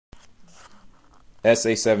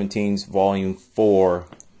S.A.17's Volume 4,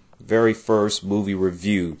 very first movie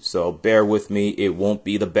review, so bear with me, it won't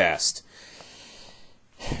be the best.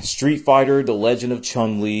 Street Fighter: The Legend of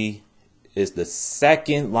Chun-Li is the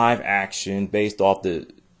second live action based off the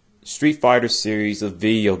Street Fighter series of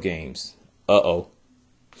video games.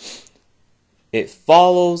 It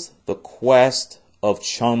follows the quest of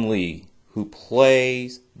Chun-Li, who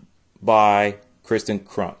plays by Kristen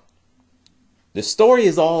Crump. The story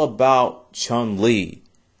is all about Chun-Li,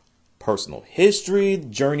 personal history,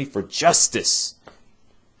 journey for justice.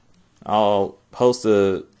 I'll post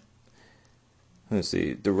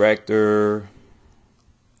director,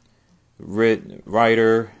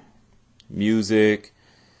 writer, music,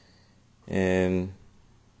 and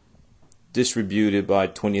distributed by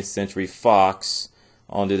 20th Century Fox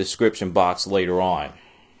on the description box later on.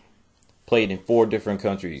 Played in 4 different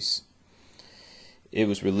countries. It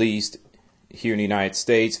was released here in the United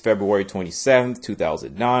States February 27th,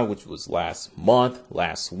 2009, which was last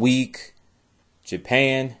week.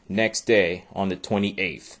 Japan, next day on the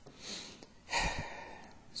 28th.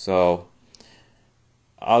 So,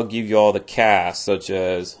 I'll give you all the cast, such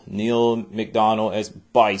as Neil McDonald as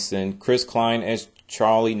Bison, Chris Klein as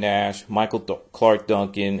Charlie Nash, Michael Clark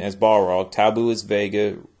Duncan as Balrog, Taboo as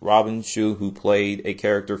Vega, Robin Shu, who played a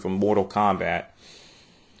character from Mortal Kombat,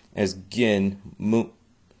 as Gin, Moon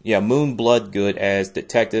Bloodgood as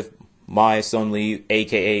Detective Maya Sun Lee,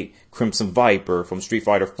 aka Crimson Viper from Street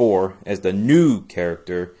Fighter 4, as the new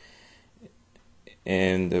character,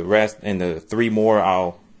 and the rest, and the 3 more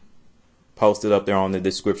I'll post it up there on the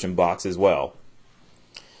description box as well.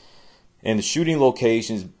 And the shooting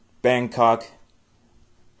locations: Bangkok,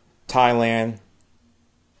 Thailand,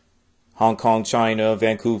 Hong Kong, China,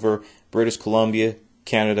 Vancouver, British Columbia,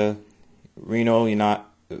 Canada, Reno,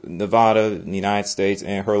 Nevada in the United States,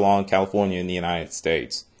 and Huron, California in the United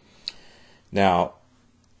States. Now,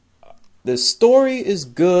 the story is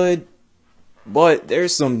good, but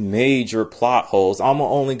there's some major plot holes. I'm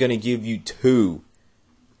only going to give you 2.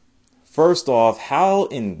 First off, how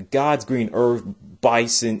in God's green earth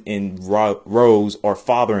Bison and Rose are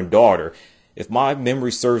father and daughter? If my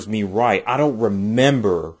memory serves me right, I don't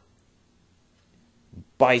remember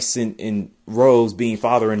Bison and Rose being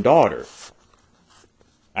father and daughter.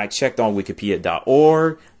 I checked on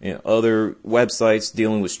wikipedia.org and other websites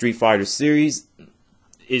dealing with Street Fighter series.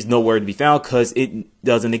 Is nowhere to be found because it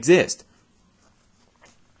doesn't exist.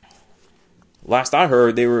 Last I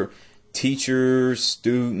heard, they were teacher,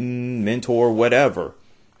 student, mentor, whatever.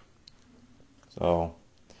 So,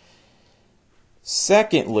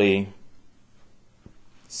 secondly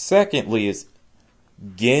is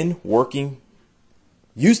Gin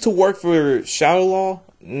used to work for Shadow Law?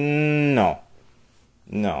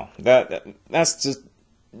 No, that's just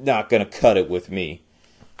not gonna cut it with me.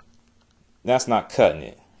 That's not cutting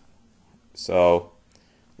it. So,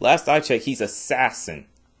 last I checked, he's assassin.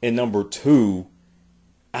 And number 2,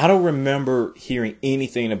 I don't remember hearing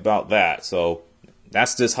anything about that. So,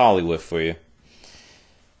 that's just Hollywood for you.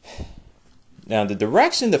 Now, the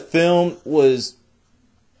direction of the film was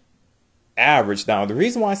average. Now, the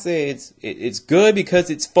reason why I say it's good because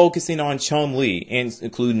it's focusing on Chun-Li and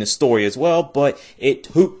including the story as well, but it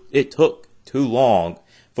took too long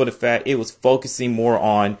for the fact it was focusing more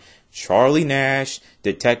on Charlie Nash,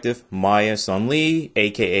 Detective Maya Sun Lee,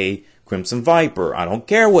 aka Crimson Viper. I don't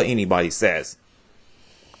care what anybody says.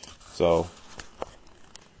 So,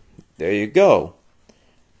 there you go.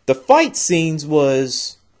 The fight scenes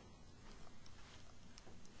was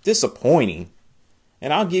disappointing.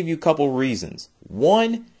 And I'll give you a couple reasons.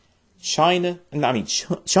 1, Chun-Li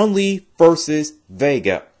versus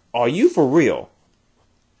Vega. Are you for real?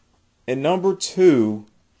 And number 2,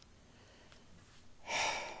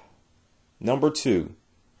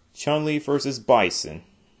 Chun-Li versus Bison.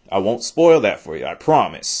 I won't spoil that for you, I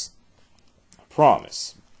promise.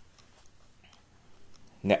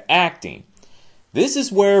 Now, acting. This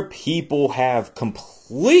is where people have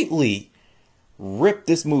completely ripped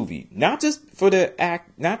this movie. Not just for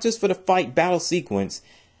the fight battle sequence.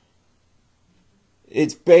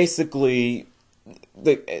 It's basically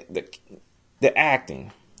the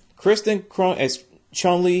acting. Kristen Crump as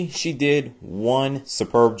Chun-Li, she did one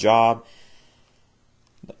superb job.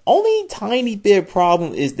 The only tiny bit of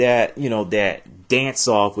problem is that, that dance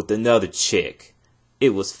off with another chick.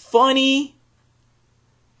 It was funny,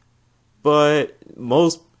 but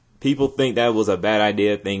most people think that was a bad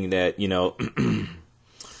idea, thinking that,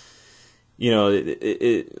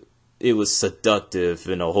 it was seductive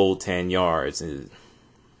in a whole 10 yards.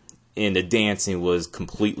 And the dancing was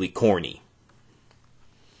completely corny.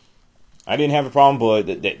 I didn't have a problem,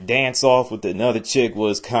 but that dance off with another chick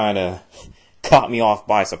was kind of caught me off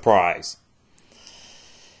by surprise.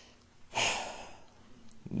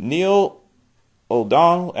 Neil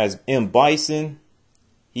O'Donnell as M.Bison,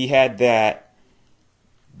 he had that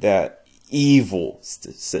evil,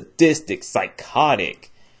 sadistic, psychotic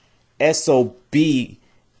SOB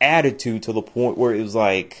attitude to the point where it was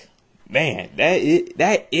like, man,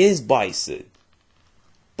 that is Bison.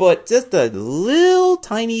 But just a little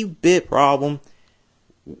tiny bit problem.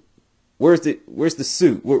 Where's the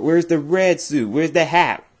suit? Where's the red suit? Where's the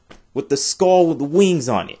hat with the skull with the wings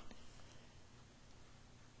on it?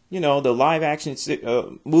 You know, the live action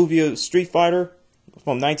movie of Street Fighter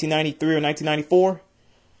from 1993 or 1994.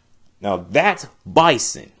 Now that's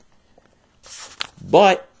Bison.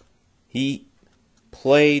 But he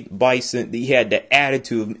played Bison. He had the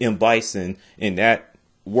attitude of M.Bison, and that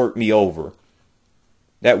worked me over.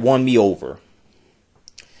 That won me over.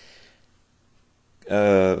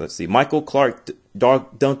 Let's see. Michael Clark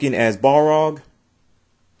Duncan as Balrog.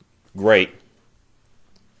 Great.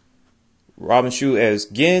 Robin Shou as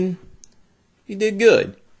Gin. He did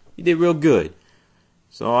good. He did real good.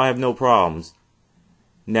 So I have no problems.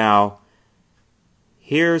 Now,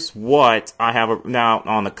 here's what I have. Now,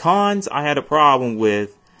 on the cons, I had a problem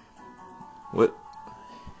with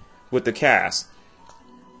the cast.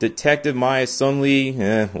 Detective Maya Sun Lee,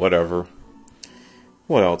 whatever.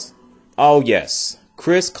 What else? Oh, yes.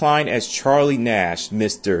 Chris Klein as Charlie Nash,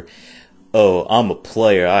 Mr. Oh, I'm a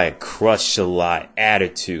player, I crush a lot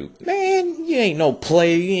attitude. Man, you ain't no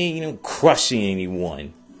player, you ain't no crushing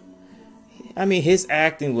anyone. I mean, his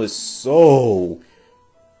acting was so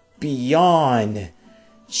beyond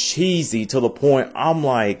cheesy to the point I'm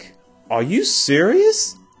like, are you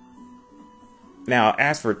serious? Now,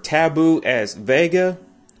 as for Taboo as Vega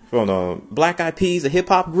from the Black Eyed Peas, a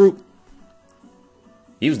hip-hop group,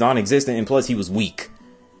 he was non-existent, and plus he was weak.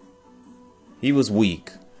 He was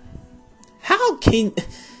weak. How can...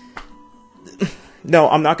 No,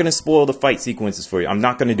 I'm not going to spoil the fight sequences for you. I'm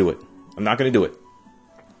not going to do it. I'm not going to do it.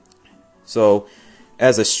 So,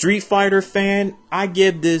 as a Street Fighter fan, I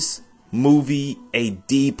give this movie a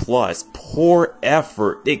D+. Poor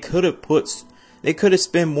effort. They could have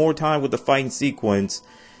spent more time with the fighting sequence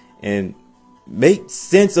and make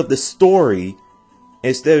sense of the story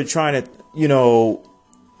instead of trying to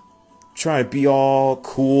be all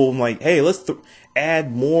cool and like, hey, let's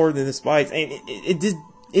add more than the fights. And it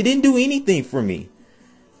didn't do anything for me.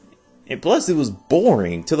 And plus, it was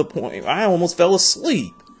boring to the point I almost fell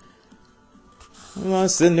asleep. I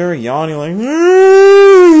was sitting there yawning like,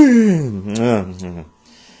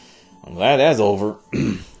 I'm glad that's over.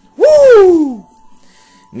 Woo!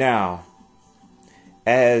 Now,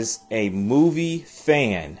 as a movie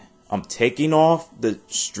fan, I'm taking off the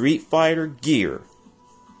Street Fighter gear.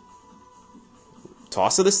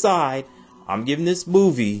 Toss it aside. I'm giving this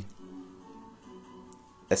movie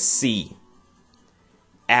a C.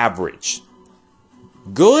 Average.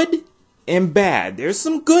 Good and bad. There's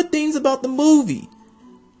some good things about the movie,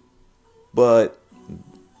 but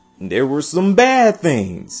there were some bad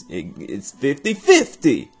things. It's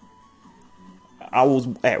 50-50. I was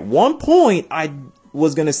at one point I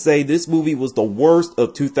was gonna say this movie was the worst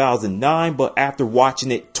of 2009, but after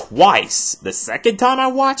watching it twice, the second time I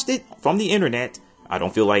watched it from the internet, I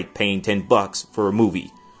don't feel like paying $10 for a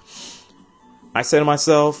movie. I said to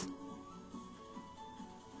myself,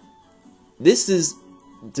 this is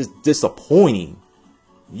just disappointing.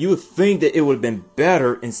 You would think that it would have been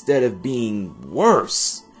better instead of being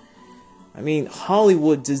worse. I mean,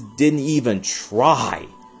 Hollywood just didn't even try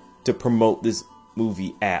to promote this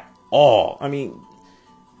movie at all. I mean,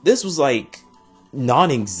 this was like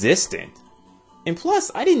non-existent. And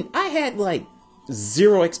plus, I had like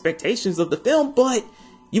zero expectations of the film, but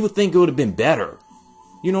you would think it would have been better.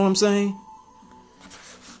 You know what I'm saying?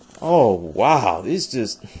 Oh, wow. It's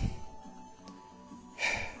just...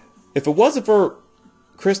 If it wasn't for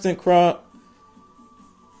Kristen Krug,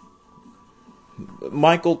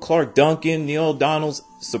 Michael Clark Duncan, Neil O'Donnell's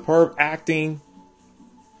superb acting,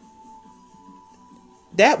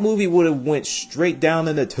 that movie would have went straight down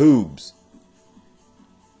in the tubes.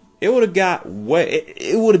 It would have got wet.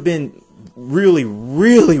 It would have been really,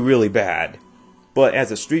 really, really bad. But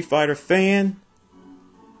as a Street Fighter fan,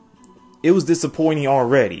 it was disappointing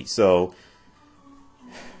already. So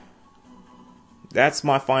that's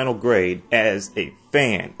my final grade as a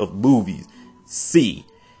fan of movies. C.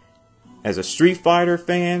 As a Street Fighter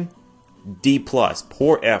fan, D+.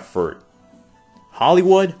 Poor effort.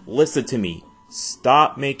 Hollywood, listen to me.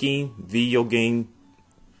 Stop making video game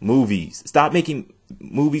movies. Stop making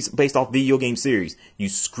movies based off video game series. You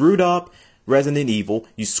screwed up Resident Evil.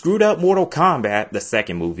 You screwed up Mortal Kombat, the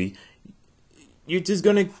second movie. you're just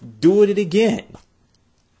going to do it again.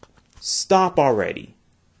 Stop already.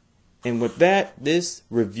 And with that, this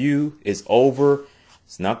review is over.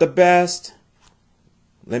 It's not the best.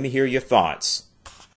 Let me hear your thoughts.